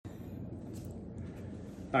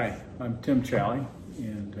Hi, I'm Tim Challey,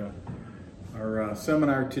 and our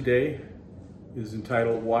seminar today is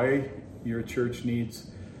entitled Why Your Church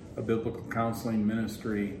Needs a Biblical Counseling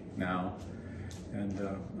Ministry Now. And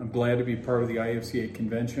I'm glad to be part of the IFCA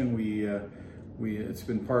convention. It's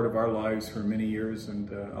been part of our lives for many years, and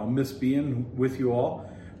I'll miss being with you all,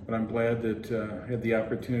 but I'm glad that I had the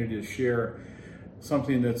opportunity to share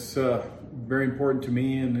something that's very important to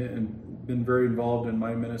me and been very involved in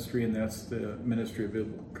my ministry, and that's the ministry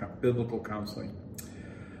of biblical counseling.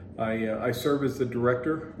 I serve as the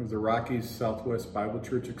director of the Rockies Southwest Bible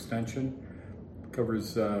Church Extension. It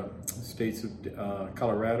covers states of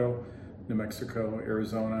Colorado, New Mexico,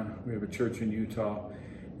 Arizona. We have a church in Utah,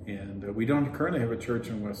 and we don't currently have a church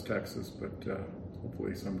in West Texas, but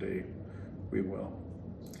hopefully someday we will.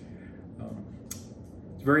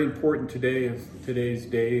 It's very important today's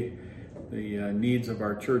day, the needs of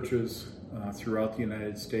our churches throughout the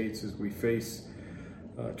United States as we face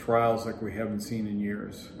trials like we haven't seen in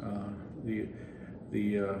years.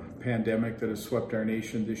 The pandemic that has swept our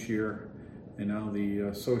nation this year, and now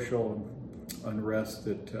the social unrest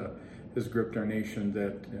that has gripped our nation,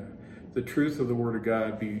 that the truth of the Word of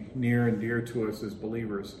God be near and dear to us as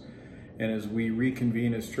believers. And as we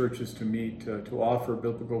reconvene as churches to meet, to offer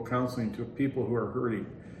biblical counseling to people who are hurting,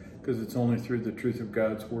 because it's only through the truth of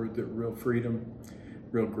God's Word that real freedom,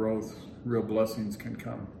 real growth, real blessings can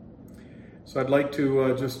come. So I'd like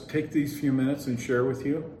to just take these few minutes and share with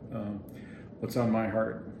you what's on my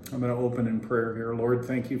heart. I'm going to open in prayer here. Lord,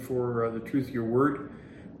 thank you for the truth of your Word.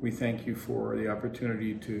 We thank you for the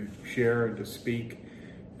opportunity to share and to speak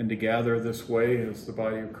and to gather this way as the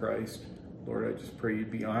body of Christ. Lord, I just pray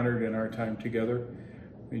you'd be honored in our time together.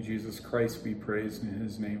 May Jesus Christ be praised. In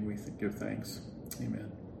his name we give thanks.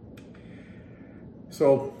 Amen.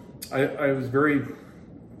 So I was very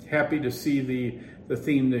happy to see the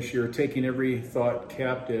theme this year, taking every thought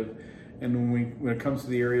captive. And when it comes to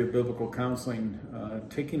the area of biblical counseling,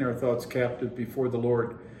 taking our thoughts captive before the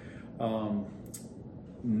Lord,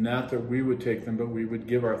 not that we would take them, but we would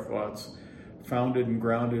give our thoughts founded and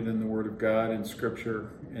grounded in the Word of God and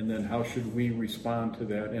Scripture, and then how should we respond to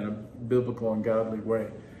that in a biblical and godly way.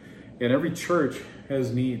 And every church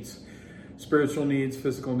has needs, spiritual needs,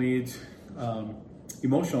 physical needs,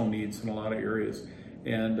 emotional needs in a lot of areas.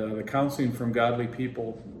 And the counseling from godly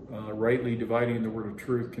people, rightly dividing the word of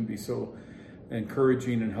truth, can be so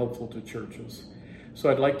encouraging and helpful to churches. So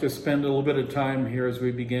I'd like to spend a little bit of time here as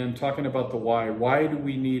we begin talking about the why. Why do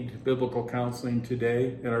we need biblical counseling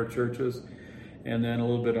today in our churches? And then a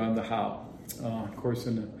little bit on the how. Of course,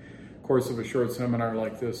 in the course of a short seminar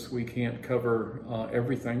like this, we can't cover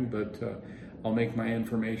everything, but I'll make my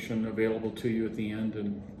information available to you at the end,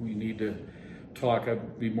 and we need to talk.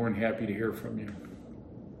 I'd be more than happy to hear from you.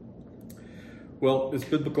 Well, as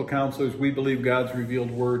biblical counselors, we believe God's revealed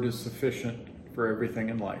word is sufficient for everything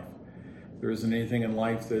in life. There isn't anything in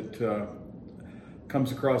life that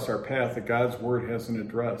comes across our path that God's word hasn't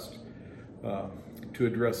addressed. To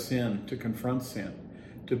address sin, to confront sin,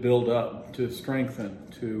 to build up, to strengthen,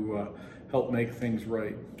 to help make things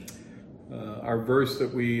right. Our verse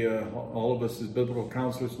that we, all of us as biblical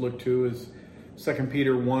counselors, look to is 2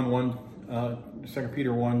 Peter 1,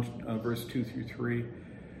 verse 2 through 3.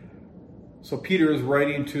 So Peter is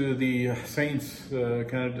writing to the saints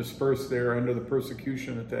kind of dispersed there under the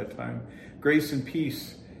persecution at that time. Grace and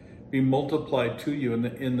peace be multiplied to you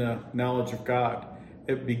in the knowledge of God.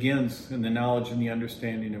 It begins in the knowledge and the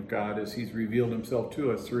understanding of God as he's revealed himself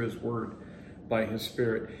to us through his word by his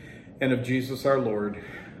Spirit, and of Jesus our Lord,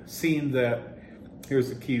 seeing that, here's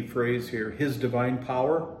the key phrase here, his divine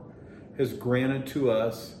power has granted to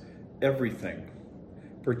us everything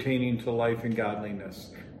pertaining to life and godliness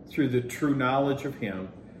through the true knowledge of him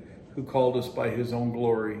who called us by his own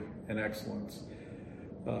glory and excellence.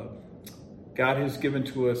 God has given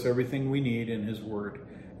to us everything we need in his word,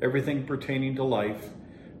 everything pertaining to life,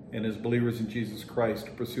 and as believers in Jesus Christ,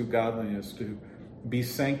 to pursue godliness, to be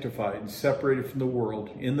sanctified and separated from the world,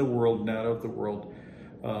 in the world, not of the world,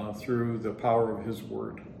 through the power of his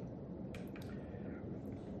word.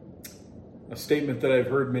 A statement that I've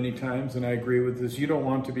heard many times, and I agree with, is you don't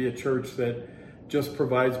want to be a church that just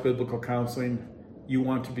provides biblical counseling. You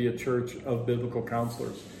want to be a church of biblical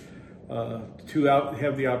counselors. To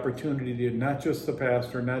have the opportunity to, not just the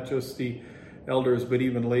pastor, not just the elders, but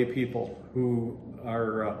even lay people who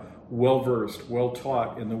are well-versed,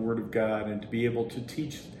 well-taught in the Word of God, and to be able to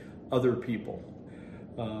teach other people.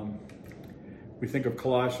 We think of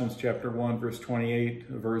Colossians chapter 1, verse 28,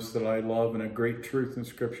 a verse that I love and a great truth in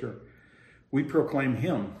Scripture. We proclaim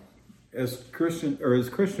him as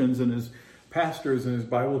Christians and as pastors and as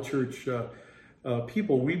Bible church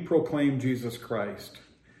people. We proclaim Jesus Christ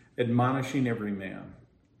admonishing every man,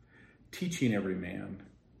 teaching every man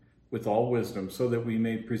with all wisdom, so that we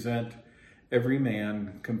may present every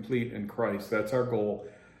man complete in Christ. That's our goal.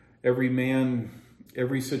 Every man,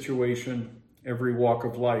 every situation, every walk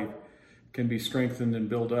of life can be strengthened and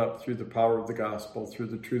built up through the power of the gospel, through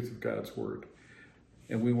the truth of God's word.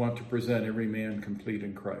 And we want to present every man complete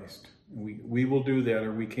in Christ. We will do that,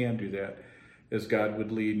 or we can do that, as God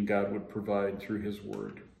would lead and God would provide through his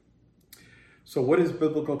word. So what is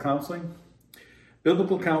biblical counseling?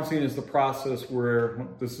 Biblical counseling is the process where,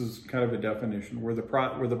 this is kind of a definition, where the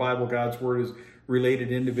Bible, God's word, is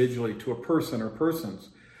related individually to a person or persons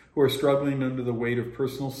who are struggling under the weight of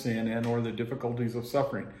personal sin and or the difficulties of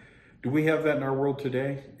suffering. Do we have that in our world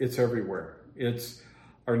today? It's everywhere. It's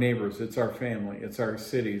our neighbors, it's our family, it's our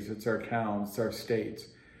cities, it's our towns, it's our states.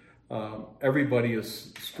 Everybody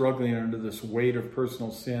is struggling under this weight of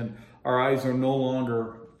personal sin. Our eyes are no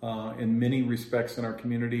longer, in many respects in our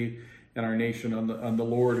community and our nation, on the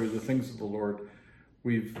Lord or the things of the Lord.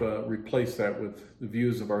 We've replaced that with the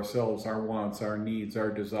views of ourselves, our wants, our needs,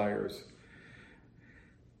 our desires,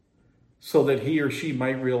 so that he or she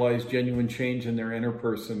might realize genuine change in their inner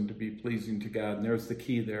person to be pleasing to God. And there's the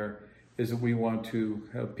key there, is that we want to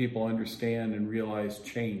have people understand and realize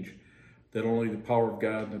change that only the power of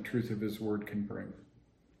God and the truth of his word can bring.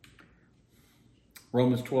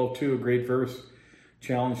 Romans 12:2, a great verse,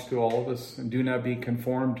 challenge to all of us. And do not be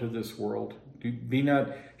conformed to this world. Be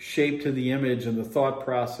not shaped to the image and the thought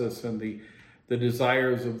process and the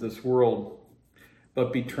desires of this world,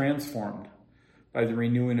 but be transformed by the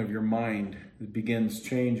renewing of your mind.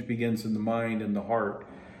 Change begins in the mind and the heart,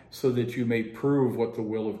 so that you may prove what the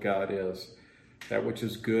will of God is, that which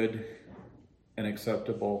is good and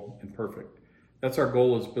acceptable and perfect. That's our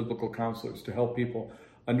goal as biblical counselors, to help people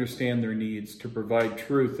understand their needs, to provide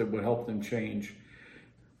truth that will help them change,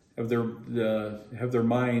 have their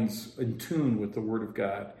minds in tune with the word of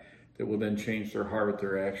God that will then change their heart,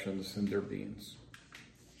 their actions, and their beings.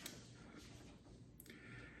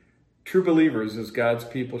 True believers, as God's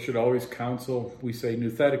people, should always counsel, we say,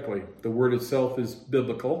 nouthetically. The word itself is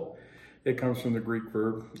biblical. It comes from the Greek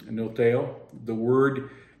verb noteo. The word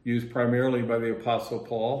used primarily by the Apostle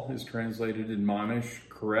Paul is translated admonish,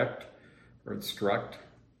 correct, or instruct.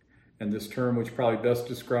 And this term, which probably best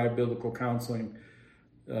describes biblical counseling,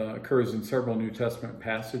 occurs in several New Testament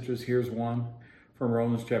passages. Here's one from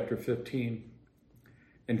Romans chapter 15.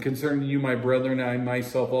 And concerning you, my brethren, I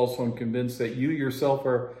myself also am convinced that you yourself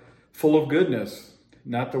are full of goodness,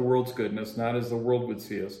 not the world's goodness, not as the world would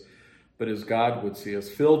see us, but as God would see us,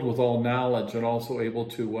 filled with all knowledge and also able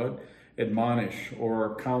to what? Admonish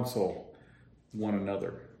or counsel one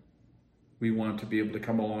another. We want to be able to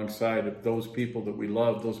come alongside of those people that we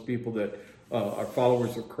love, those people that are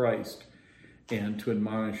followers of Christ, and to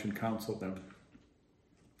admonish and counsel them.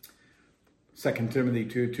 2 Timothy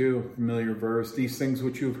 2:2, familiar verse. These things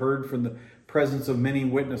which you've heard from the presence of many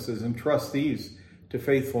witnesses, entrust these to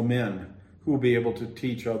faithful men who will be able to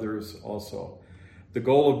teach others also. The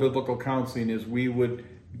goal of biblical counseling is we would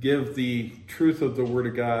give the truth of the Word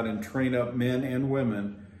of God and train up men and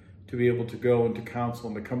women to be able to go and to counsel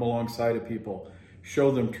and to come alongside of people,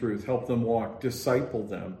 show them truth, help them walk, disciple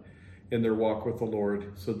them in their walk with the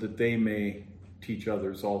Lord, so that they may teach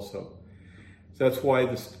others also. So that's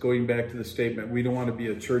why, going back to the statement, we don't want to be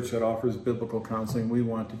a church that offers biblical counseling. We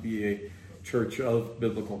want to be a church of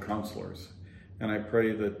biblical counselors. And I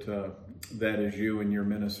pray that that is you in your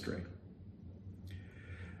ministry.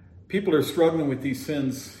 People are struggling with these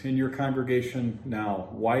sins in your congregation now.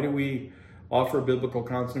 Why do we offer biblical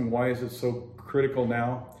counseling? Why is it so critical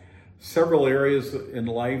now? Several areas in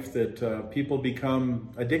life that people become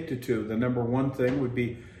addicted to. The number one thing would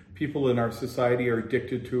be people in our society are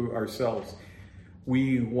addicted to ourselves.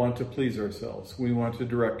 We want to please ourselves. We want to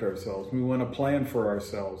direct ourselves. We want to plan for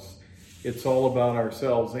ourselves. It's all about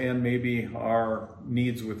ourselves and maybe our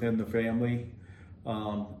needs within the family.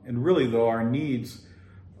 And really, though, our needs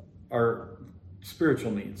are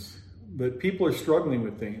spiritual needs. But people are struggling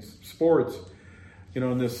with things. Sports.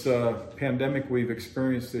 In this pandemic we've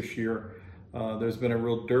experienced this year, there's been a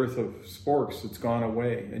real dearth of sports. It's gone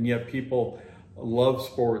away. And yet people love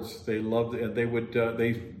sports. They love,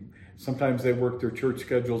 sometimes they work their church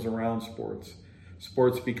schedules around sports.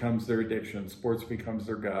 Sports becomes their addiction. Sports becomes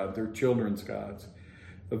their God, their children's gods.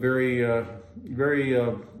 A very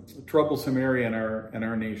troublesome area in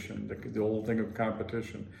our nation, the whole thing of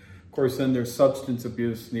competition. Of course, then there's substance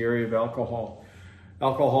abuse in the area of alcohol.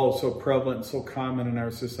 Alcohol is so prevalent and so common in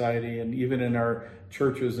our society, and even in our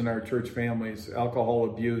churches and our church families, alcohol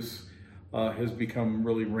abuse has become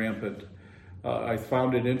really rampant. I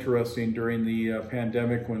found it interesting during the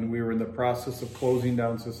pandemic when we were in the process of closing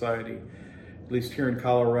down society, at least here in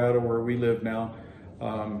Colorado where we live now.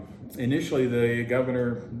 Initially, the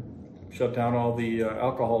governor shut down all the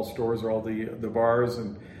alcohol stores, or all the bars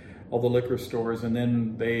and all the liquor stores, and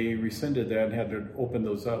then they rescinded that and had to open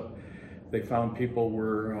those up. They found people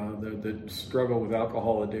were that struggle with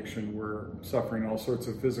alcohol addiction were suffering all sorts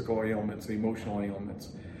of physical ailments, emotional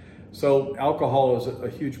ailments. So alcohol is a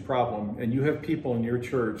huge problem, and you have people in your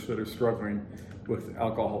church that are struggling with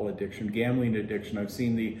alcohol addiction, gambling addiction. I've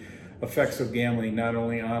seen the effects of gambling not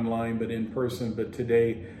only online but in person. But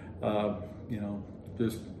today,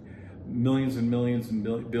 there's millions and millions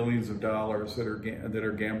and billions of dollars that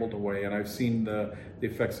are gambled away, and I've seen the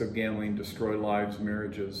effects of gambling destroy lives,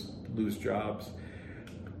 marriages, lose jobs.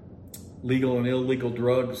 Legal and illegal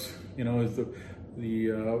drugs, as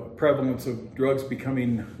the prevalence of drugs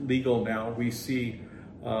becoming legal now, we see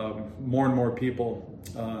more and more people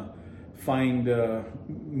find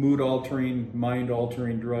mood-altering,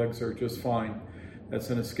 mind-altering drugs are just fine. That's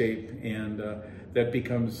an escape, and that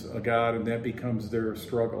becomes a god, and that becomes their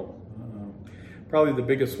struggle. Probably the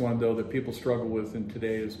biggest one, though, that people struggle with in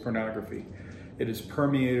today is pornography. It has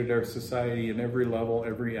permeated our society in every level,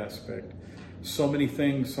 every aspect. So many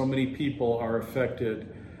things, so many people are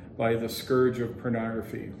affected by the scourge of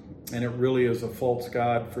pornography. And it really is a false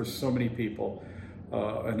god for so many people.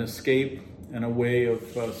 An escape and a way of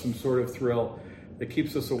some sort of thrill that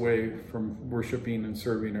keeps us away from worshiping and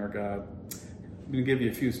serving our God. I'm going to give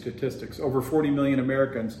you a few statistics. Over 40 million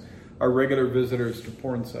Americans are regular visitors to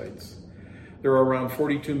porn sites. There are around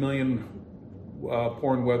 42 million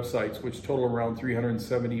porn websites, which total around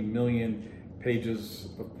 370 million pages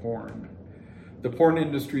of porn. The porn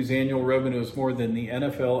industry's annual revenue is more than the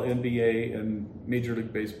NFL, NBA, and Major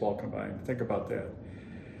League Baseball combined. Think about that.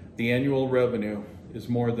 The annual revenue is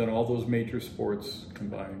more than all those major sports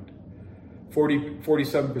combined.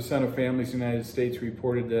 47% of families in the United States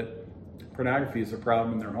reported that pornography is a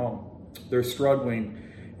problem in their home. They're struggling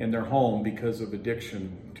in their home because of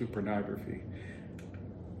addiction to pornography.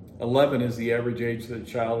 11 is the average age that a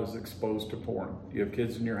child is exposed to porn. You have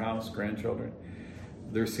kids in your house, grandchildren,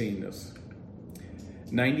 they're seeing this.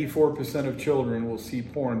 94% of children will see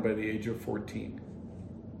porn by the age of 14.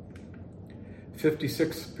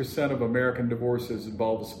 56% of American divorces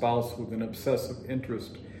involve a spouse with an obsessive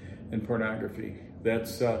interest in pornography.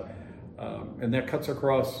 And that cuts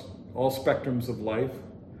across all spectrums of life.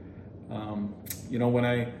 When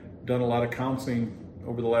I've done a lot of counseling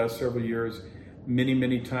over the last several years,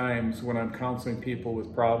 many times when I'm counseling people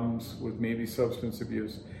with problems with maybe substance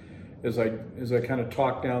abuse, as I kind of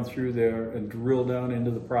talk down through there and drill down into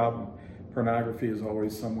the problem, pornography is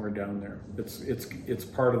always somewhere down there. It's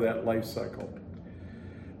part of that life cycle.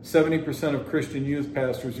 70% of Christian youth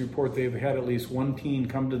pastors report they've had at least one teen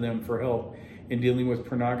come to them for help in dealing with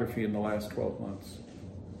pornography in the last 12 months.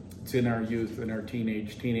 It's in our youth, in our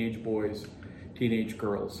teenage boys, teenage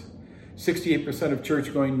girls. 68% of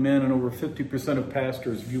church-going men and over 50% of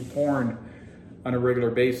pastors view porn on a regular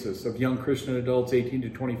basis. Of young Christian adults 18 to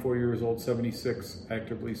 24 years old, 76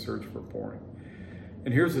 actively search for porn.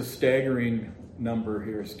 And here's a staggering number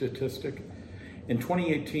here, statistic. In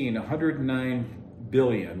 2018, 109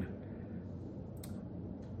 billion,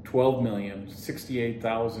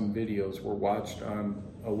 12,068,000 videos were watched on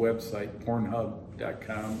a website,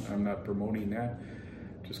 Pornhub.com. I'm not promoting that,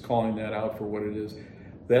 just calling that out for what it is.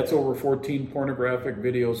 That's over 14 pornographic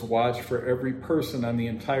videos watched for every person on the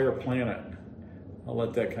entire planet. I'll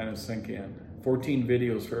let that kind of sink in. 14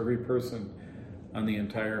 videos for every person on the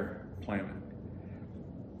entire planet.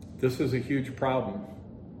 This is a huge problem.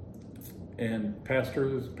 And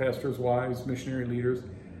pastors' wives, missionary leaders,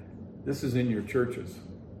 this is in your churches,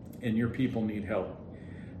 and your people need help.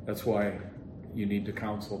 That's why you need to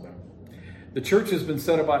counsel them. The church has been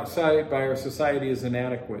set aside by our society as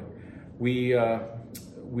inadequate. We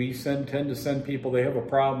tend to send people, they have a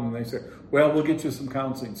problem, and they say, well, we'll get you some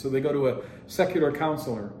counseling. So they go to a secular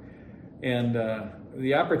counselor, and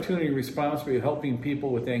the opportunity and responsibility of helping people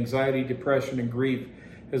with anxiety, depression, and grief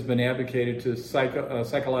has been advocated to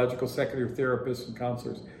psychological secular therapists and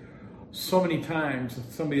counselors. So many times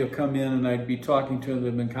somebody will come in and I'd be talking to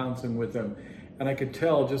them and counseling with them, and I could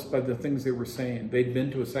tell just by the things they were saying, they'd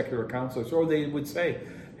been to a secular counselor, or they would say,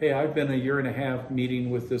 hey, I've been a year and a half meeting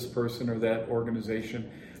with this person or that organization.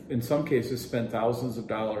 In some cases, spent thousands of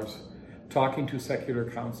dollars talking to secular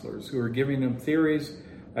counselors who are giving them theories,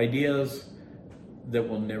 ideas that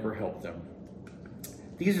will never help them.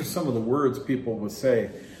 These are some of the words people would say.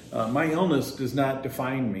 My illness does not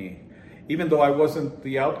define me. Even though I wasn't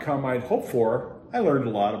the outcome I'd hoped for, I learned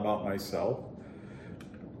a lot about myself.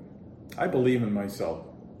 I believe in myself.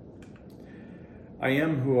 I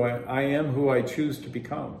am who I choose to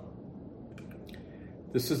become.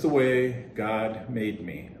 This is the way God made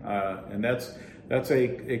me. And that's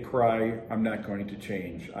a cry I'm not going to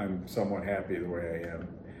change. I'm somewhat happy the way I am.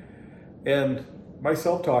 And my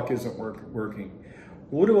self-talk isn't working.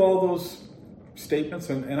 What do all those statements,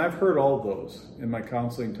 and I've heard all of those in my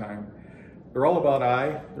counseling time, they're all about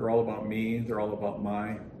I, they're all about me, they're all about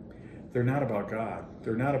my. They're not about God.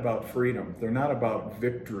 They're not about freedom. They're not about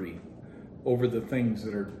victory over the things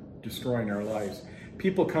that are destroying our lives.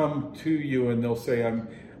 People come to you and they'll say,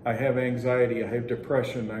 I have anxiety, I have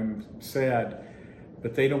depression, I'm sad,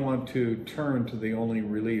 but they don't want to turn to the only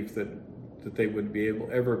relief that they would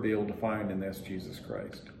ever be able to find, and that's Jesus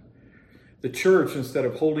Christ. The church, instead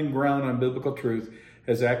of holding ground on biblical truth,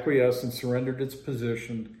 has acquiesced and surrendered its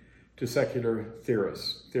position to secular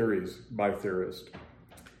theories by theorists.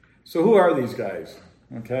 So who are these guys?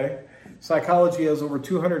 Okay, psychology has over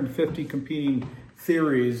 250 competing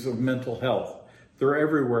theories of mental health. They're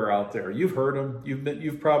everywhere out there. You've heard them.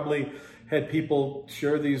 You've probably had people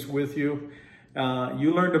share these with you.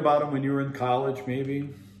 You learned about them when you were in college, maybe.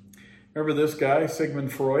 Remember this guy,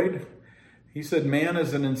 Sigmund Freud? He said man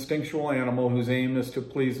is an instinctual animal whose aim is to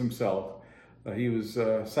please himself. He was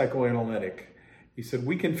psychoanalytic. He said,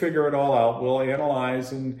 we can figure it all out. We'll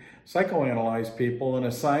analyze and psychoanalyze people and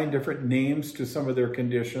assign different names to some of their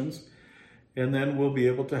conditions, and then we'll be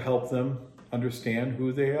able to help them understand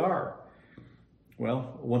who they are.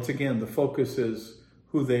 Well, once again, the focus is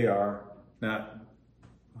who they are, not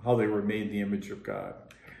how they were made in the image of God.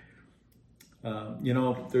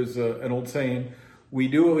 There's an old saying, we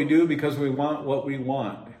do what we do because we want what we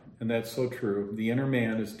want. And that's so true. The inner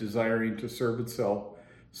man is desiring to serve himself,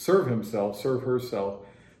 serve herself,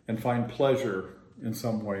 and find pleasure in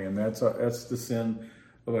some way. And that's the sin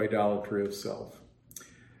of idolatry of self.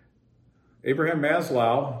 Abraham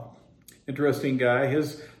Maslow, interesting guy,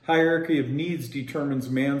 his hierarchy of needs determines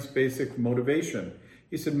man's basic motivation.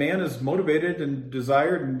 He said man is motivated and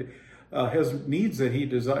desired and has needs that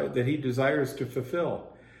he desires to fulfill.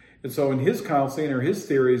 And so in his counseling or his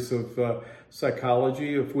theories of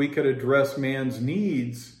psychology, if we could address man's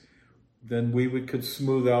needs, then we could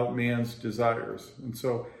smooth out man's desires. And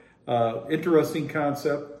so interesting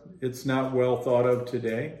concept. It's not well thought of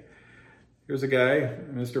today. Here's a guy,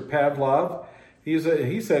 Mr. Pavlov.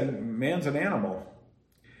 He said man's an animal.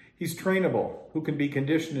 He's trainable, who can be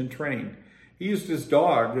conditioned and trained. He used his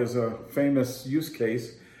dog as a famous use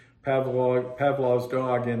case, Pavlov's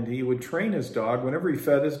dog, and he would train his dog. Whenever he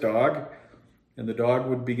fed his dog and the dog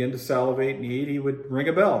would begin to salivate and eat, he would ring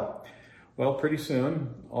a bell. Well, pretty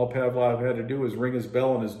soon, all Pavlov had to do was ring his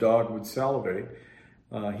bell and his dog would salivate.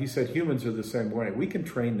 He said humans are the same way. We can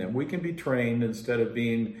train them. We can be trained instead of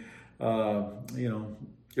being,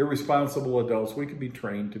 irresponsible adults. We can be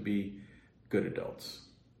trained to be good adults.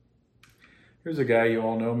 Here's a guy you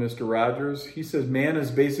all know, Mr. Rogers. He says man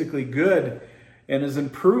is basically good and is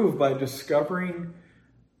improved by discovering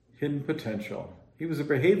hidden potential. He was a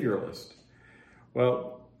behavioralist.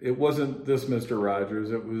 Well, it wasn't this Mr.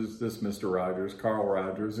 Rogers, it was this Mr. Rogers, Carl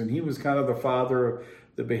Rogers, and he was kind of the father of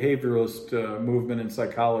the behavioralist movement in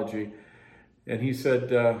psychology. And he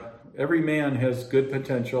said, every man has good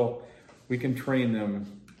potential. We can train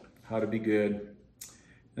them how to be good.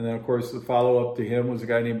 And then, of course, the follow-up to him was a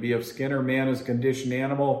guy named B.F. Skinner. Man is a conditioned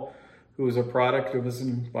animal who is a product of his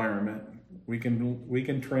environment. We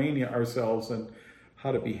can train ourselves on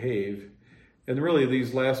how to behave. And really,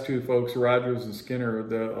 these last two folks, Rogers and Skinner,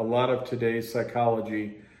 a lot of today's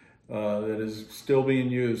psychology that is still being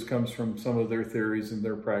used comes from some of their theories and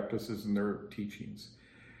their practices and their teachings.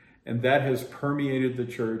 And that has permeated the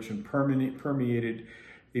church and permeated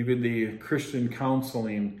even the Christian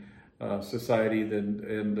counseling society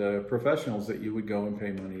and professionals that you would go and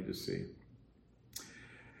pay money to see.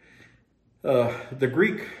 The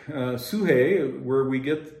Greek suhe, where we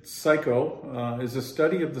get psycho, is a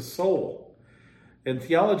study of the soul. And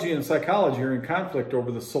theology and psychology are in conflict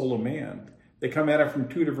over the soul of man. They come at it from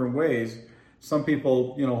two different ways. Some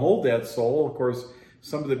people, hold that soul. Of course,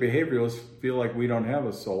 some of the behavioralists feel like we don't have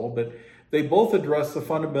a soul, but they both address the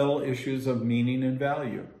fundamental issues of meaning and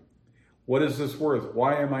value. What is this worth?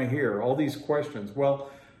 Why am I here? All these questions.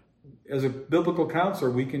 Well, as a biblical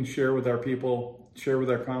counselor, we can share with our people, share with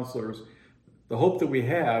our counselors. The hope that we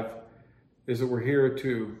have is that we're here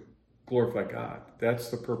to glorify God. That's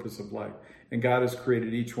the purpose of life. And God has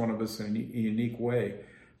created each one of us in a unique way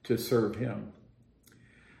to serve him.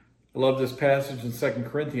 I love this passage in 2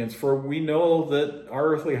 Corinthians. For we know that our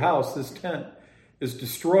earthly house, this tent, is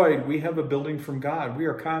destroyed. We have a building from God. We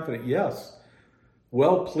are confident, yes.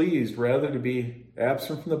 well pleased rather to be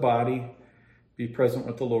absent from the body, be present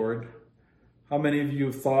with the Lord. How many of you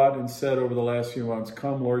have thought and said over the last few months,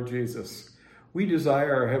 "Come, Lord Jesus, we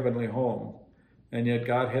desire our heavenly home," and yet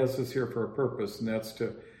God has us here for a purpose, and that's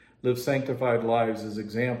to live sanctified lives as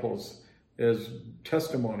examples, as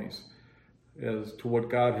testimonies as to what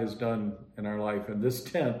God has done in our life. And this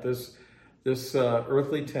tent, this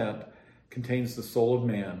earthly tent, contains the soul of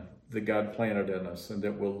man that God planted in us and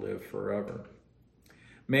that will live forever.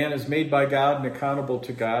 Man is made by God and accountable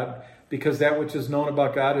to God because that which is known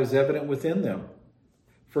about God is evident within them.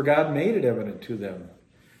 For God made it evident to them,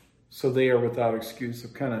 so they are without excuse.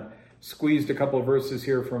 I've kind of squeezed a couple of verses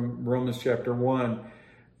here from Romans chapter 1.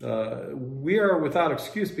 We are without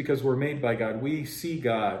excuse because we're made by God. We see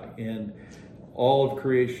God in all of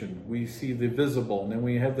creation. We see the visible, and then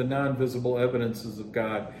we have the non-visible evidences of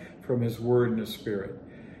God from His Word and His Spirit.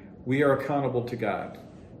 We are accountable to God.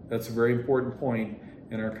 That's a very important point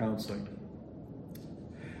in our counseling.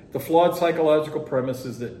 The flawed psychological premise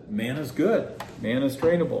is that man is good, man is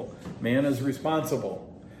trainable, man is responsible.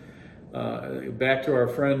 Back to our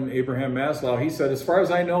friend Abraham Maslow, he said, "As far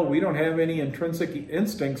as I know, we don't have any intrinsic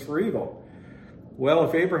instincts for evil." Well,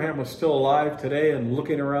 if Abraham was still alive today and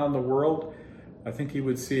looking around the world, I think he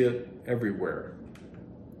would see it everywhere.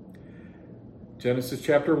 Genesis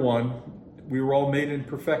chapter 1, we were all made in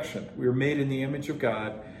perfection. We were made in the image of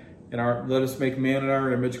God. And let us make man in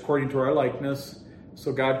our image according to our likeness.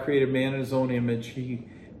 So God created man in His own image. He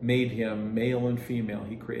made him male and female.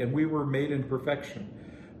 And we were made in perfection.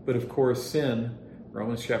 But of course, sin,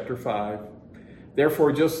 Romans chapter 5.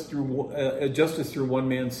 Therefore, just as through one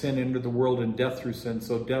man sin entered the world, and death through sin,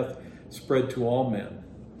 so death spread to all men,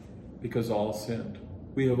 because all sinned.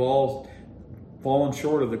 We have all fallen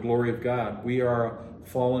short of the glory of God. We are a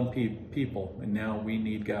fallen people, and now we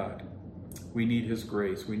need God. We need His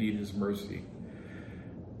grace. We need His mercy.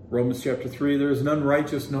 Romans chapter 3, there is none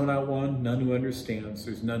righteous, no, not one, none who understands.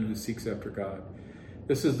 There's none who seeks after God.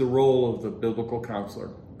 This is the role of the biblical counselor,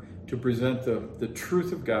 to present the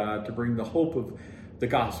truth of God, to bring the hope of the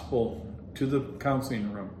gospel to the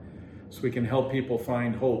counseling room, so we can help people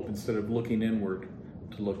find hope instead of looking inward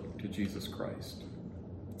to look to Jesus Christ.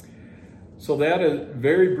 So that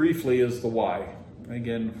very briefly is the why.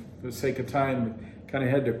 Again, for the sake of time, kind of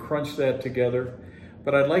had to crunch that together.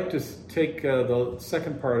 But I'd like to take the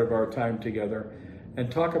second part of our time together and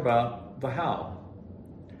talk about the how.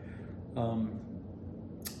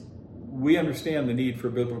 We understand the need for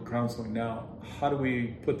biblical counseling now. How do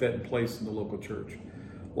we put that in place in the local church?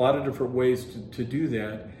 A lot of different ways to do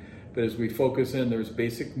that. But as we focus in, there's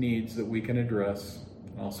basic needs that we can address.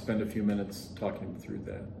 I'll spend a few minutes talking through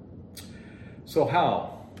that. So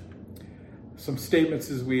how? Some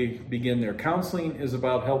statements as we begin there. Counseling is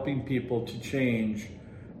about helping people to change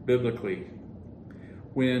biblically.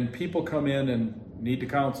 When people come in and need to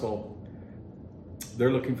counsel,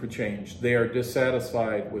 they're looking for change. They are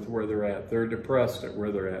dissatisfied with where they're at. They're depressed at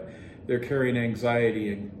where they're at. They're carrying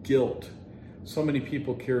anxiety and guilt. So many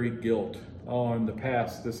people carry guilt. Oh, in the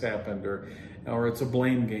past this happened, or it's a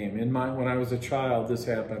blame game. When I was a child, this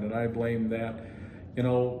happened, and I blame that. You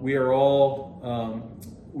know, we're all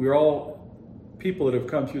people that have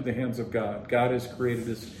come through the hands of God. God has created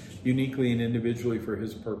us uniquely and individually for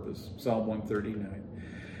His purpose. Psalm 139.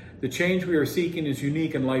 The change we are seeking is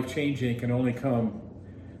unique and life-changing. It can only come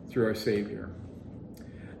through our Savior.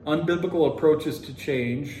 Unbiblical approaches to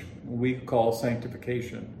change, we call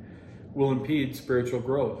sanctification, will impede spiritual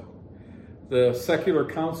growth. The secular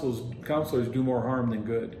counselors do more harm than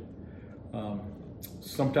good.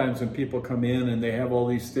 Sometimes when people come in and they have all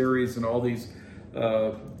these theories and all these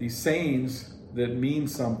sayings that mean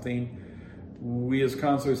something, we as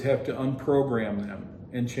counselors have to unprogram them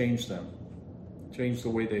and change them. Change the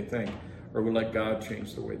way they think, or we let God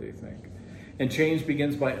change the way they think. And change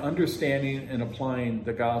begins by understanding and applying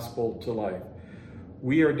the gospel to life.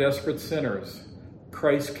 We are desperate sinners.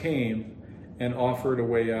 Christ came and offered a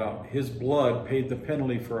way out. His blood paid the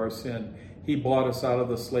penalty for our sin. He bought us out of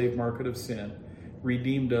the slave market of sin,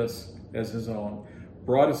 redeemed us as His own,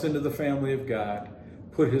 brought us into the family of God,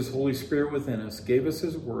 put His Holy Spirit within us, gave us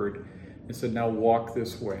His word, and said, now walk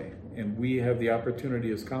this way. And we have the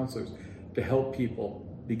opportunity as counselors to help people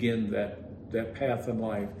begin that path in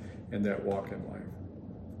life and that walk in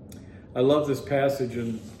life. I love this passage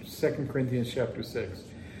in 2 Corinthians chapter 6.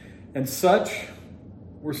 And such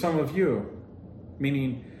were some of you.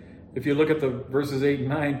 Meaning, if you look at the verses 8 and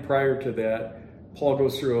 9 prior to that, Paul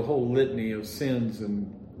goes through a whole litany of sins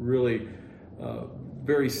and really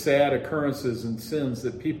very sad occurrences and sins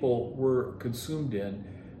that people were consumed in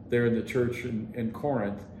there in the church in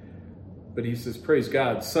Corinth. But he says, praise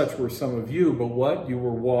God, such were some of you, but what? You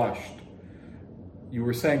were washed. You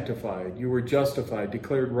were sanctified. You were justified,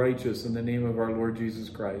 declared righteous in the name of our Lord Jesus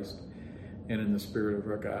Christ and in the Spirit of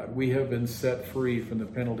our God. We have been set free from the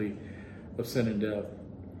penalty of sin and death.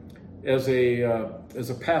 As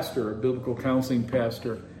a pastor, a biblical counseling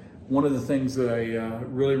pastor, one of the things that I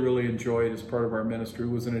really enjoyed as part of our ministry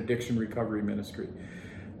was an addiction recovery ministry.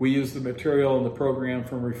 We used the material and the program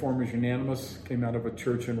from Reformers Unanimous, came out of a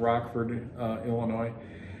church in Rockford, Illinois.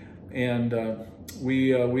 And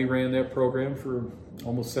we ran that program for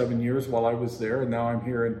almost 7 years while I was there. And now I'm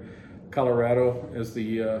here in Colorado as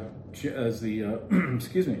the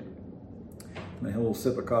excuse me, I had a little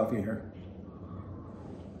sip of coffee here.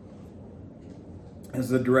 As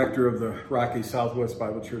the director of the Rocky Southwest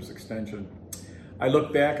Bible Church Extension. I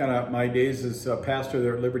look back on my days as a pastor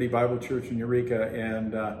there at Liberty Bible Church in Eureka,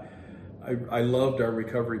 and I loved our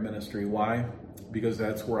recovery ministry. Why? Because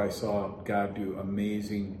that's where I saw God do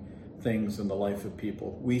amazing things in the life of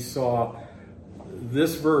people. We saw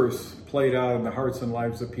this verse played out in the hearts and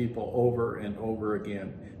lives of people over and over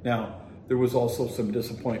again. Now, there was also some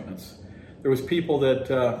disappointments. There was people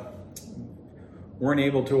that weren't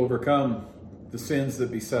able to overcome the sins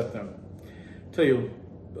that beset them. I'll tell you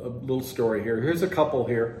a little story here. Here's a couple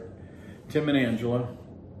here, Tim and Angela,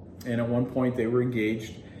 and at one point they were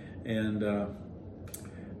engaged. And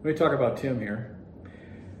let me talk about Tim here.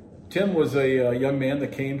 Tim was a young man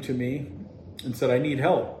that came to me and said, I need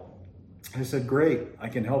help. I said, great, I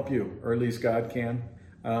can help you, or at least God can.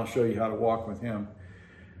 I'll show you how to walk with him.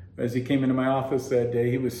 As he came into my office that day,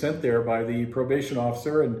 he was sent there by the probation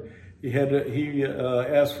officer, and he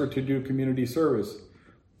asked to do community service.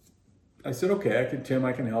 I said, okay, Tim,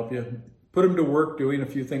 I can help you. Put him to work doing a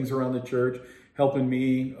few things around the church, helping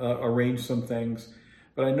me arrange some things.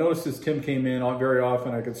 But I noticed as Tim came in, very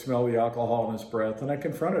often I could smell the alcohol in his breath, and I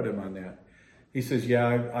confronted him on that. He says, yeah,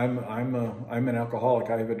 I'm an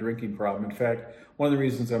alcoholic. I have a drinking problem. In fact, one of the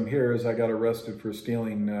reasons I'm here is I got arrested for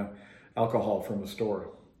stealing alcohol from a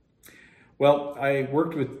store. Well, I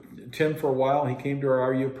worked with Tim for a while. He came to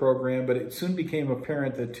our RU program, but it soon became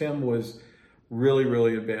apparent that Tim was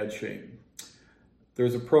really in bad shape.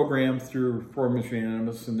 There's a program through Reformers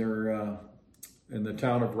Unanimous in the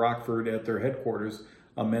town of Rockford at their headquarters,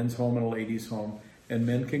 a men's home and a ladies' home, and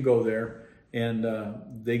men can go there and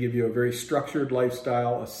they give you a very structured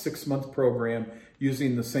lifestyle, a 6-month program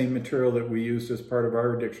using the same material that we used as part of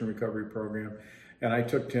our addiction recovery program. And I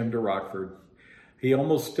took Tim to Rockford. He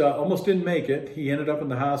almost didn't make it. He ended up in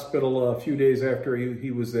the hospital a few days after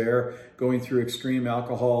he was there, going through extreme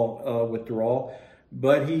alcohol withdrawal.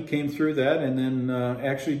 But he came through that and then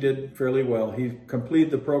actually did fairly well. He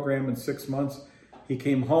completed the program in 6 months. He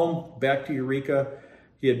came home, back to Eureka.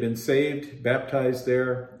 He had been saved, baptized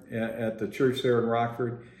there at the church there in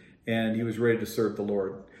Rockford, and he was ready to serve the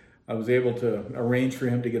Lord. I was able to arrange for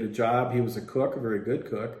him to get a job. He was a cook, a very good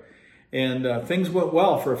cook. And things went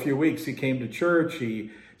well for a few weeks. He came to church,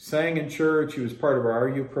 he sang in church, he was part of our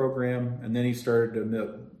RU program, and then he started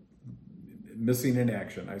missing in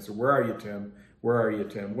action. I said, where are you, Tim? Where are you,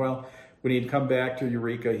 Tim? Well, when he'd come back to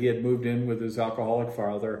Eureka, he had moved in with his alcoholic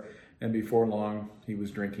father, and before long, he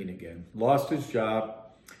was drinking again. Lost his job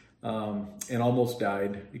and almost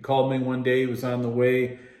died. He called me one day. He was on the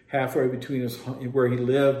way halfway between where he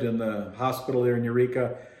lived and the hospital there in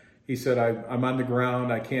Eureka. He said, I'm on the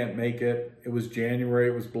ground, I can't make it. It was January,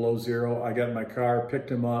 it was below zero. I got in my car, picked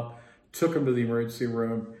him up, took him to the emergency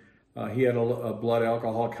room. He had a blood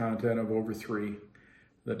alcohol content of over 3.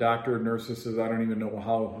 The doctor and nurses says, I don't even know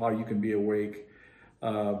how you can be awake.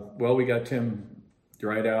 Well, we got Tim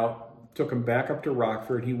dried out, took him back up to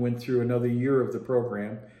Rockford. He went through another year of the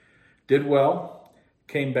program, did well,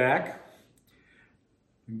 came back.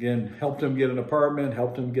 Again, helped him get an apartment,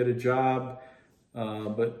 helped him get a job,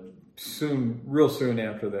 but real soon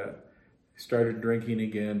after that, he started drinking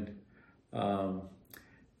again. On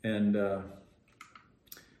May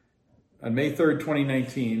 3rd,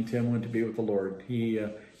 2019, Tim went to be with the Lord.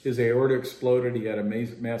 His aorta exploded, he had a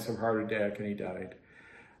massive heart attack, and he died.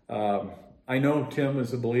 I know Tim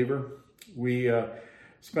is a believer. We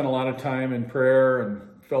spent a lot of time in prayer and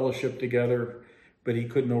fellowship together, but he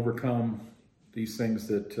couldn't overcome these things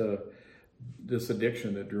this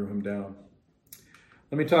addiction that drew him down.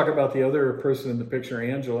 Let me talk about the other person in the picture,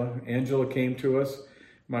 Angela. Angela came to us.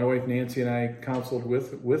 My wife Nancy and I counseled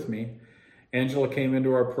with me. Angela came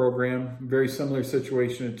into our program, very similar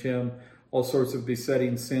situation to Tim, all sorts of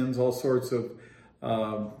besetting sins, all sorts of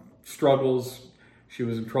struggles. She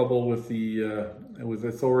was in trouble with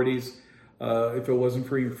authorities. If it wasn't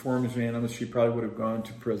for Reformers Unanimous, she probably would have gone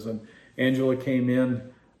to prison. Angela came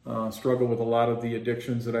in struggled with a lot of the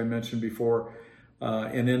addictions that I mentioned before,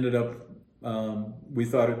 and ended up, we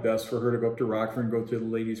thought it best for her to go up to Rockford and go through the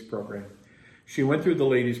ladies program. She went through the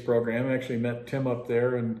ladies program, actually met Tim up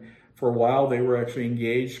there, and for a while they were actually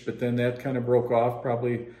engaged, but then that kind of broke off.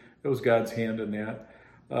 Probably it was God's hand in that.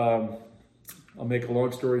 I'll make a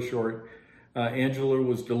long story short. Angela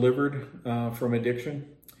was delivered from addiction.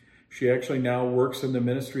 She actually now works in the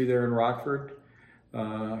ministry there in Rockford.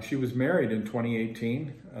 She was married in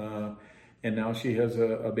 2018, and now she has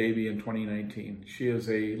a baby in 2019. She is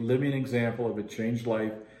a living example of a changed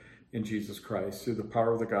life in Jesus Christ through the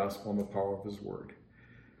power of the gospel and the power of his word.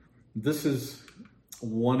 This is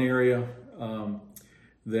one area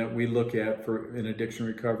that we look at for in addiction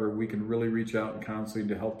recovery. We can really reach out in counseling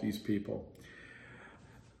to help these people.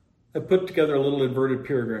 I put together a little inverted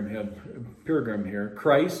pentagram here.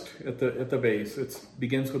 Christ at the base. It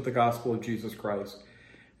begins with the gospel of Jesus Christ.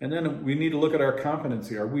 And then we need to look at our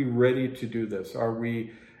competency. Are we ready to do this? Are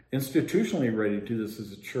we institutionally ready to do this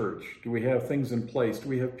as a church? Do we have things in place? Do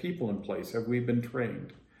we have people in place? Have we been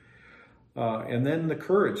trained? And then the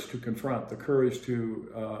courage to confront, the courage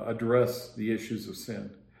to address the issues of sin,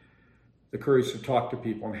 the courage to talk to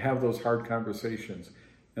people and have those hard conversations,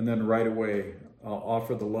 and then right away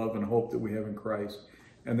offer the love and hope that we have in Christ.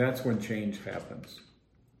 And that's when change happens.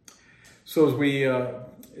 So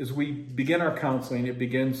as we begin our counseling, it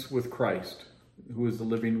begins with Christ, who is the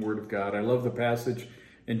living Word of God. I love the passage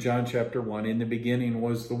in John chapter 1. In the beginning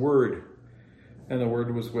was the Word, and the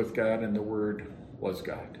Word was with God, and the Word was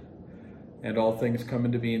God. And all things come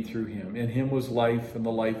into being through him. In him was life, and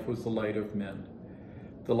the life was the light of men.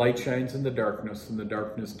 The light shines in the darkness, and the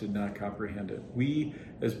darkness did not comprehend it. We,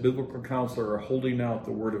 as biblical counselors, are holding out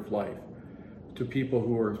the word of life to people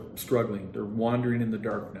who are struggling. They're wandering in the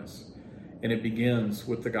darkness. And it begins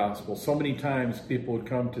with the gospel. So many times people would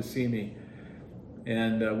come to see me,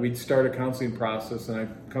 and we'd start a counseling process, and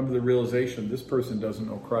I'd come to the realization, this person doesn't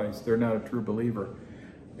know Christ. They're not a true believer.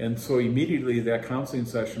 And so immediately that counseling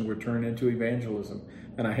session would turn into evangelism.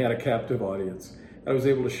 And I had a captive audience. I was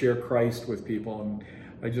able to share Christ with people, and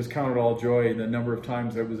I just counted all joy the number of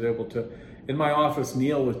times I was able to, in my office,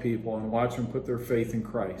 kneel with people and watch them put their faith in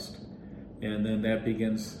Christ. And then that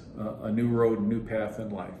begins a new road, a new path in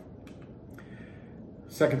life.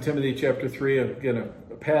 2 Timothy chapter 3, again,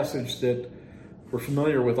 a passage that we're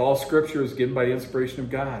familiar with. All scripture is given by inspiration of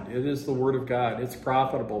God. It is the word of God. It's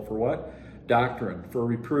profitable for what? Doctrine, for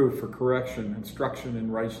reproof, for correction, instruction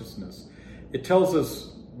in righteousness. It tells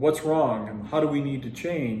us what's wrong and how do we need to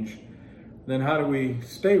change. Then how do we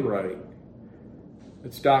stay right?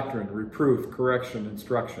 It's doctrine, reproof, correction,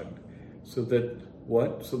 instruction. So that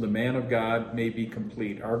what? So the man of God may be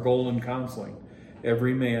complete. Our goal in counseling,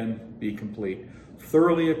 every man be complete,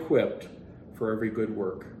 thoroughly equipped for every good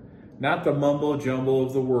work. Not the mumbo jumbo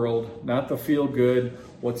of the world, not the feel good,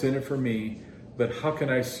 what's in it for me, but how can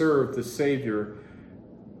I serve the Savior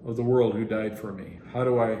of the world who died for me? How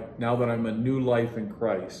do I, now that I'm a new life in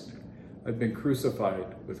Christ, I've been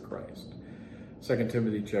crucified with Christ. 2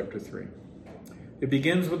 Timothy chapter 3. It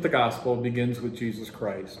begins with the gospel, it begins with Jesus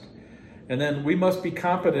Christ. And then we must be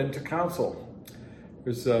competent to counsel.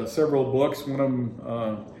 There's several books. One of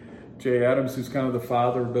them, Jay Adams, who's kind of the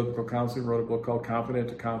father of biblical counseling, wrote a book called Competent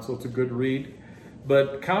to Counsel. It's a good read.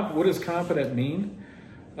 But what does competent mean?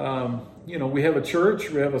 We have a church,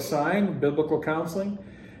 we have a sign, biblical counseling.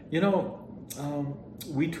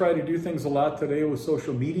 We try to do things a lot today with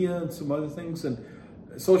social media and some other things, and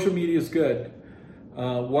social media is good.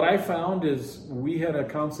 What I found is we had a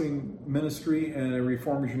counseling ministry and a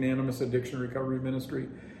Reformers Unanimous Addiction Recovery Ministry.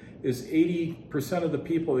 Is 80% of the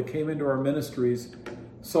people that came into our ministries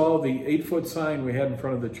saw the 8-foot sign we had in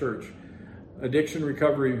front of the church. Addiction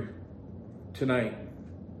Recovery tonight,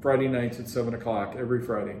 Friday nights at 7 o'clock, every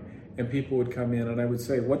Friday. And people would come in and I would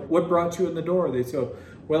say, what brought you in the door? They'd say,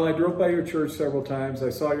 well, I drove by your church several times.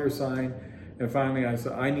 I saw your sign. And finally I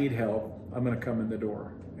said, I need help. I'm going to come in the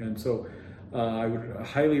door. And so I would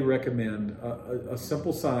highly recommend a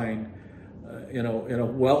simple sign in a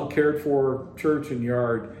well cared for church and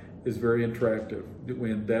yard is very attractive.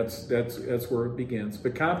 When that's where it begins.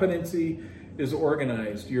 But competency is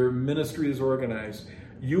organized. Your ministry is organized.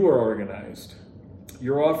 You are organized.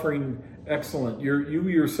 You're offering excellent. You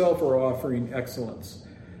yourself are offering excellence.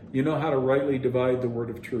 You know how to rightly divide the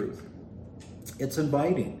word of truth. It's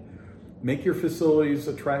inviting. Make your facilities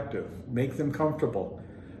attractive. Make them comfortable.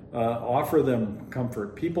 Offer them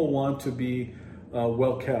comfort. People want to be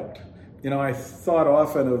well kept. I thought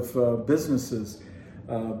often of businesses.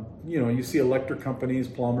 You see electric companies,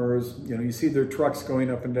 plumbers, you see their trucks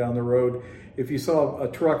going up and down the road. If you saw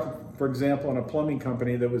a truck, for example, in a plumbing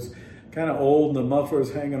company that was kind of old and the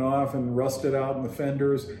muffler's hanging off and rusted out in the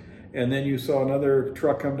fenders. And then you saw another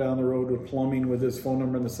truck come down the road with plumbing with his phone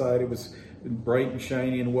number on the side. It was bright and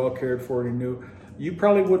shiny and well cared for and new. You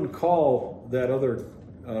probably wouldn't call that other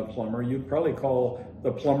plumber. You'd probably call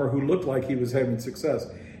the plumber who looked like he was having success.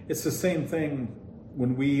 It's the same thing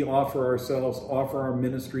when we offer ourselves, offer our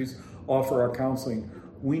ministries, offer our counseling.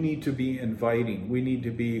 We need to be inviting. We need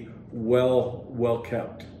to be well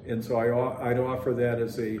kept. And so I'd offer that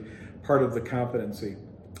as a part of the competency.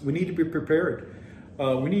 We need to be prepared.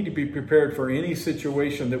 We need to be prepared for any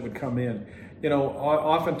situation that would come in. You know,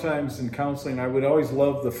 oftentimes in counseling, I would always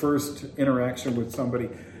love the first interaction with somebody.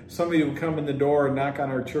 Somebody would come in the door and knock on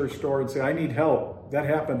our church door and say, I need help. That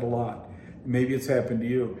happened a lot. Maybe it's happened to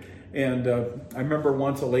you. And I remember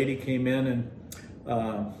once a lady came in and,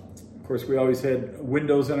 of course, we always had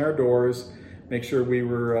windows in our doors, make sure we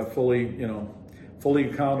were fully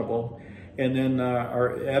accountable. And then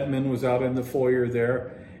our admin was out in the foyer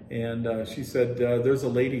there. And she said, there's a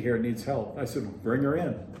lady here who needs help. I said, bring her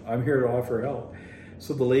in. I'm here to offer help.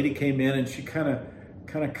 So the lady came in and she kind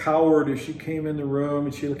of cowered as she came in the room,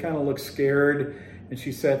 and she kind of looked scared, and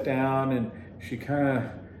she sat down and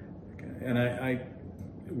I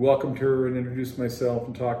welcomed her and introduced myself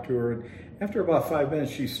and talked to her. And after about 5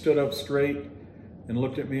 minutes, she stood up straight and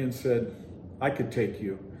looked at me and said, I could take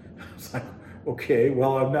you. I was like, okay,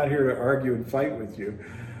 well, I'm not here to argue and fight with you.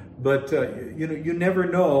 But you never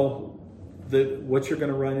know what you're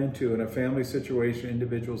going to run into in a family situation,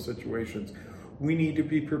 individual situations. We need to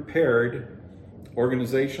be prepared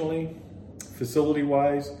organizationally,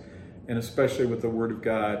 facility-wise, and especially with the Word of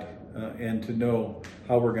God, and to know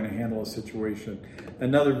how we're going to handle a situation.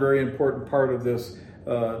 Another very important part of this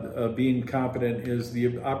being competent is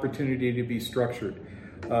the opportunity to be structured.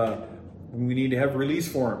 We need to have release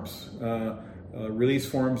forms that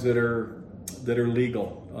are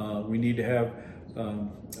legal. We need to have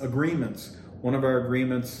agreements. One of our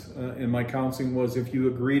agreements in my counseling was, if you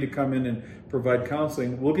agree to come in and provide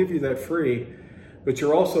counseling, we'll give you that free, but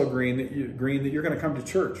you're also agreeing that you're going to come to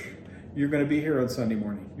church. You're going to be here on Sunday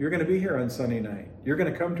morning. You're going to be here on Sunday night. You're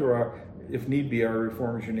going to come to our, if need be, our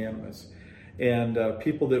Reformers Unanimous. And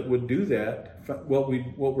people that would do that, what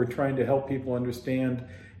we're trying to help people understand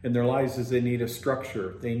in their lives is they need a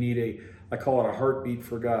structure. They need I call it a heartbeat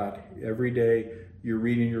for God. Every day you're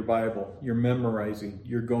reading your Bible, you're memorizing,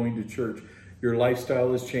 you're going to church. Your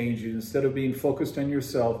lifestyle is changing. Instead of being focused on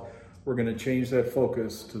yourself, we're going to change that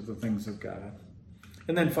focus to the things of God.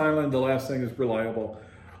 And then finally, the last thing is reliable.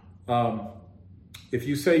 If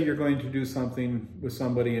you say you're going to do something with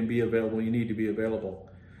somebody and be available, you need to be available.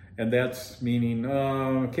 And that's meaning,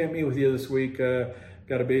 can't meet with you this week,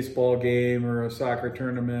 got a baseball game or a soccer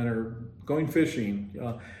tournament or going fishing.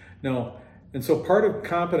 No. And so part of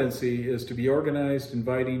competency is to be organized,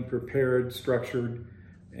 inviting, prepared, structured,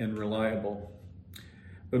 and reliable.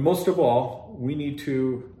 But most of all, we need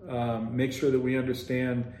to make sure that we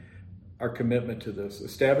understand our commitment to this.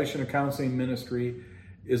 Establishing a counseling ministry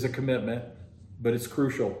is a commitment, but it's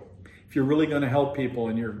crucial. If you're really going to help people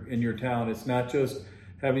in your town, it's not just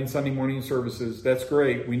having Sunday morning services. That's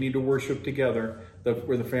great. We need to worship together,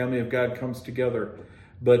 where the family of God comes together.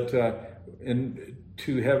 But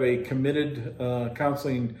to have a committed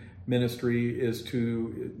counseling ministry is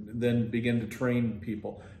to then begin to train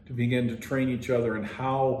people, to begin to train each other in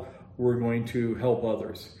how we're going to help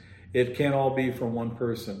others. It can't all be from one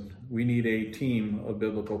person. We need a team of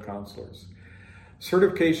biblical counselors.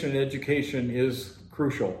 Certification and education is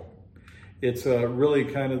crucial. It's really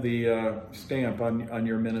kind of the stamp on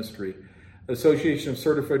your ministry. Association of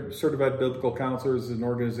Certified Biblical Counselors is an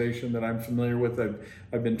organization that I'm familiar with.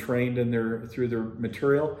 I've been trained through their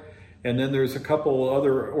material. And then there's a couple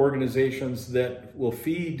other organizations that will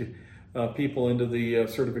feed people into the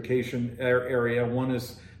certification area. One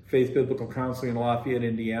is Faith Biblical Counseling in Lafayette,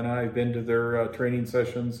 Indiana. I've been to their training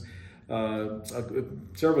sessions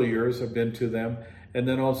several years. I've been to them. And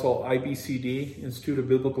then also IBCD, Institute of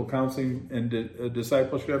Biblical Counseling and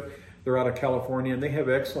Discipleship. They're out of California, and they have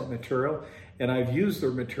excellent material. And I've used their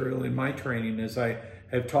material in my training as I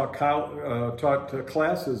have taught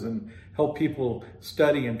classes and helped people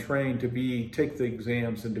study and train to take the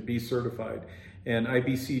exams and to be certified. And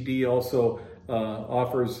IBCD also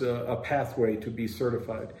offers a pathway to be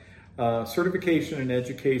certified. Certification in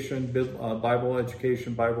education, Bible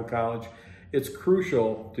education, Bible college, it's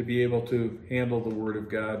crucial to be able to handle the Word of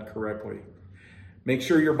God correctly. Make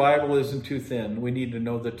sure your Bible isn't too thin. We need to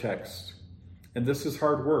know the text. And this is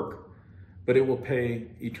hard work, but it will pay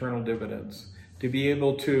eternal dividends. To be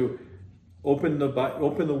able to open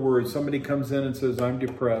the Word. Somebody comes in and says, I'm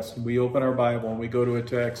depressed. And we open our Bible and we go to a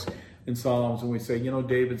text. in Psalms and we say,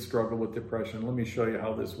 David struggled with depression. Let me show you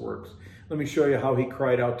how this works. Let me show you how he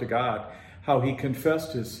cried out to God, how he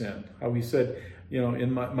confessed his sin, how he said,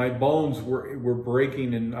 in my bones were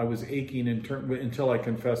breaking and I was aching until I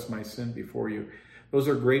confessed my sin before you. Those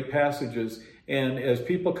are great passages. And as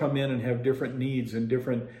people come in and have different needs and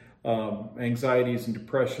different anxieties and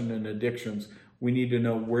depression and addictions, we need to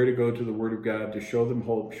know where to go to the Word of God to show them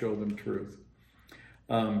hope, show them truth.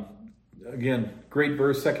 Again, great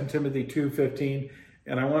verse, 2 Timothy 2:15.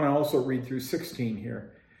 And I want to also read through 16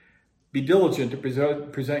 here. Be diligent to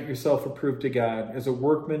present yourself approved to God as a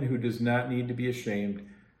workman who does not need to be ashamed,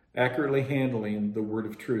 accurately handling the word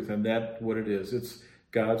of truth. And that's what it is. It's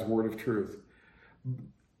God's word of truth.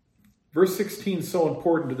 Verse 16 is so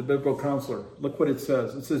important to the biblical counselor. Look what it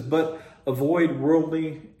says. It says, but avoid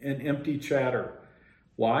worldly and empty chatter.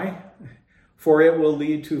 Why? For it will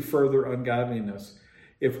lead to further ungodliness.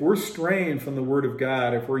 If we're straying from the word of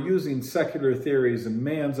God, if we're using secular theories and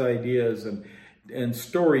man's ideas and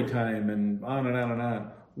story time and on and on and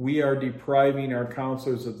on, we are depriving our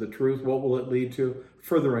counselors of the truth. What will it lead to?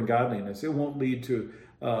 Further ungodliness. It won't lead to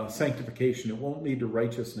sanctification. It won't lead to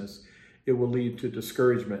righteousness. It will lead to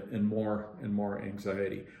discouragement and more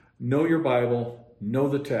anxiety. Know your Bible. Know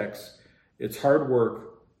the text. It's hard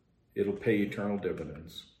work. It'll pay eternal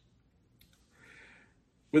dividends.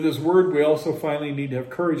 With his word, we also finally need to have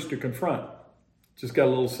courage to confront. Just got a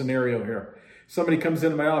little scenario here. Somebody comes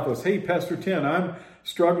into my office, hey, Pastor Tim, I'm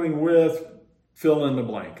struggling with fill in the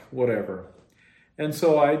blank, whatever. And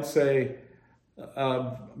so I'd say,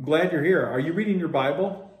 glad you're here. Are you reading your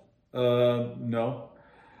Bible? No.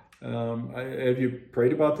 Have you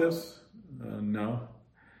prayed about this? No.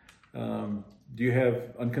 Do you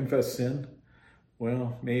have unconfessed sin?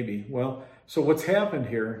 Well, maybe. Well, so what's happened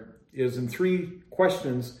here is in 3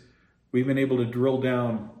 questions, we've been able to drill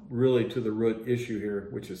down really to the root issue here,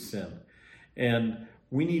 which is sin. And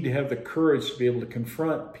we need to have the courage to be able to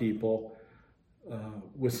confront people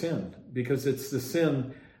with sin, because it's the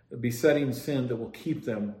sin, the besetting sin, that will keep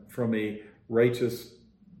them from a righteous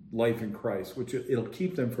life in Christ, which it'll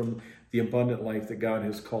keep them from the abundant life that God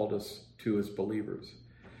has called us to as believers.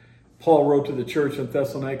 Paul wrote to the church in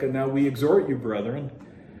Thessalonica, now we exhort you, brethren,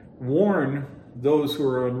 warn those who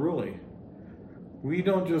are unruly. We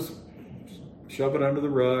don't just shove it under the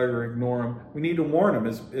rug or ignore them. We need to warn them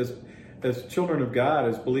as children of God,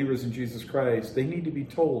 as believers in Jesus Christ. They need to be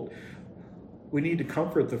told. We need to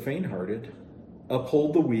comfort the faint-hearted,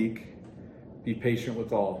 uphold the weak, be patient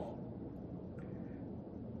with all.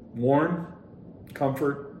 Warn,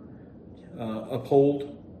 comfort,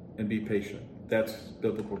 uphold, and be patient. That's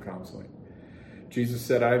biblical counseling. Jesus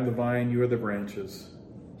said, I am the vine, you are the branches.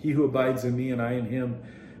 He who abides in me and I in him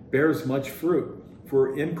bears much fruit.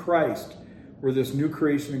 For in Christ, we're this new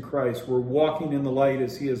creation in Christ. We're walking in the light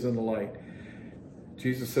as he is in the light.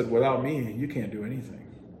 Jesus said, without me, you can't do anything.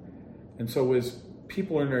 And so as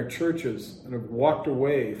people in our churches and have walked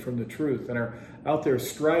away from the truth and are out there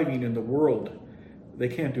striving in the world, they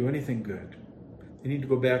can't do anything good. They need to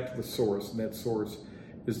go back to the source, and that source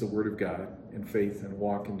is the Word of God and faith and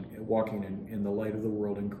walking in the light of the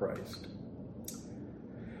world in Christ.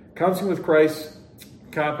 Counseling with Christ,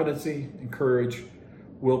 competency and courage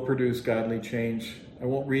will produce godly change. I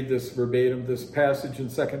won't read this verbatim. This passage in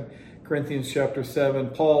 2 Corinthians chapter 7,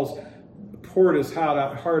 Paul's poured his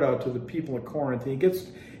heart out to the people of Corinth. He gets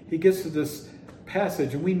to this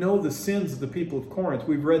passage, and we know the sins of the people of Corinth.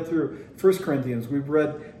 We've read through 1 Corinthians. We've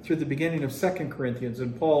read through the beginning of 2 Corinthians,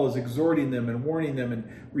 and Paul is exhorting them and warning them and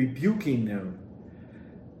rebuking them.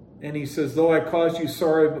 And he says, though I caused you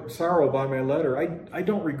sorrow by my letter, I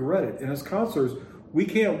don't regret it. And as counselors, we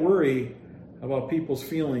can't worry about people's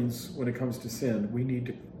feelings when it comes to sin. We need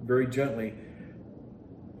to very gently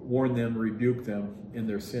warn them, rebuke them in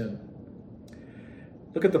their sin.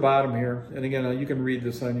 Look at the bottom here. And again, you can read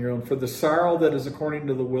this on your own. For the sorrow that is according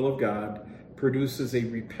to the will of God produces a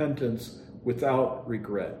repentance without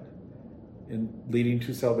regret, in leading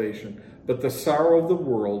to salvation. But the sorrow of the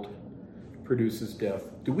world produces death.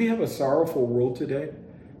 Do we have a sorrowful world today?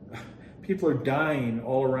 People are dying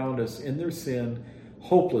all around us in their sin,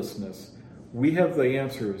 hopelessness. We have the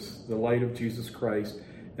answers, the light of Jesus Christ.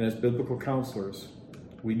 And as biblical counselors,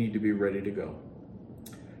 we need to be ready to go.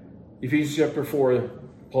 Ephesians chapter 4,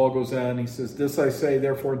 Paul goes on, he says, this I say,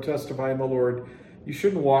 therefore, and testify in the Lord, you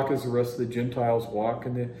shouldn't walk as the rest of the Gentiles walk,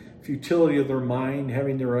 in the futility of their mind,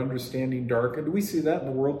 having their understanding darkened. Do we see that in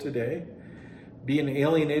the world today? Being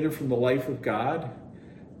alienated from the life of God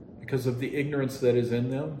because of the ignorance that is in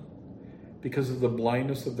them, because of the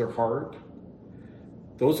blindness of their heart.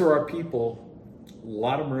 Those are our people. A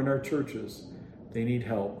lot of them are in our churches. They need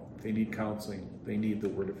help. They need counseling. They need the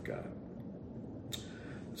Word of God.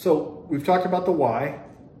 So we've talked about the why.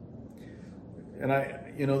 And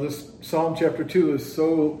this Psalm chapter 2 is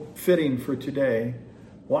so fitting for today.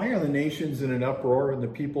 Why are the nations in an uproar and the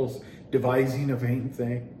peoples devising a vain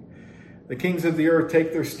thing? The kings of the earth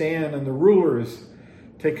take their stand and the rulers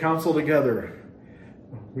take counsel together.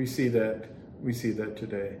 We see that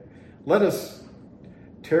today. Let us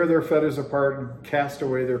tear their fetters apart and cast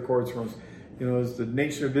away their cords from us. As the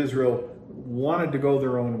nation of Israel wanted to go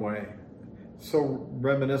their own way. So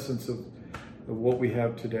reminiscent of what we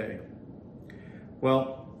have today.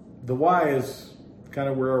 Well, the why is kind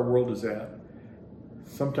of where our world is at.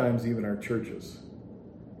 Sometimes even our churches.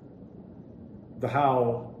 The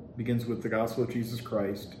how begins with the gospel of Jesus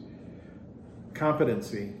Christ.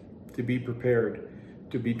 Competency, to be prepared,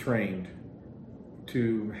 to be trained,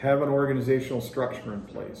 to have an organizational structure in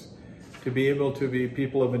place, to be able to be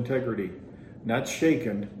people of integrity, not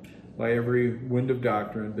shaken by every wind of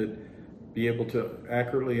doctrine, but be able to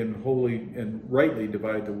accurately and wholly and rightly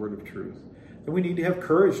divide the word of truth. And we need to have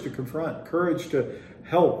courage to confront, courage to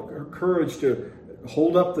help, or courage to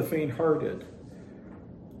hold up the faint-hearted.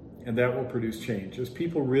 And that will produce change. As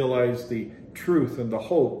people realize the truth and the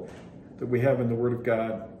hope that we have in the Word of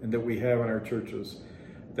God and that we have in our churches,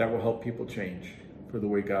 that will help people change for the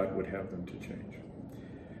way God would have them to change.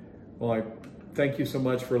 Well, I thank you so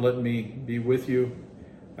much for letting me be with you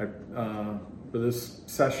for this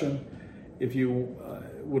session. If you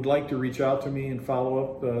would like to reach out to me and follow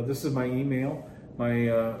up, this is my email,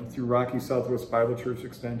 through Rocky Southwest Bible Church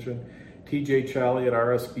Extension,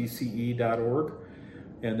 tjchalley@rsbce.org,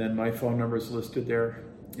 and then my phone number is listed there.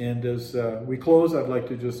 And as we close, I'd like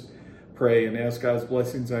to just pray and ask God's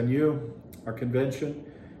blessings on you, our convention,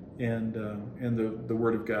 and the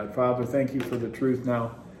Word of God. Father, thank you for the truth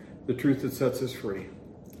now, the truth that sets us free.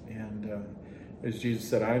 And as Jesus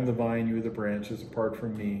said, I am the vine, you are the branches. Apart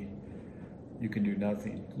from me, you can do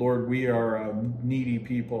nothing. Lord, we are a needy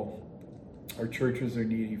people. Our churches are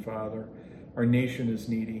needy, Father. Our nation is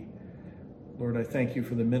needy. Lord, I thank you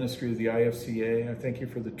for the ministry of the IFCA. I thank you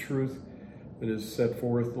for the truth that is set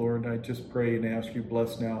forth, Lord. I just pray and ask you,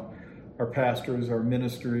 bless now our pastors, our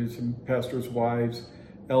ministers, and pastors' wives,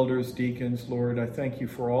 elders, deacons. Lord, I thank you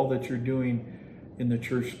for all that you're doing in the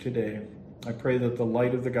church today. I pray that the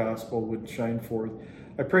light of the gospel would shine forth.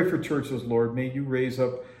 I pray for churches, Lord. May you raise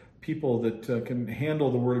up people that can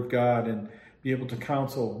handle the Word of God and be able to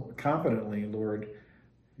counsel competently, Lord,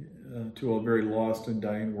 to a very lost and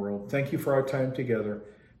dying world. Thank you for our time together.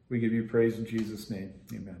 We give you praise in Jesus' name.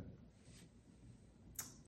 Amen.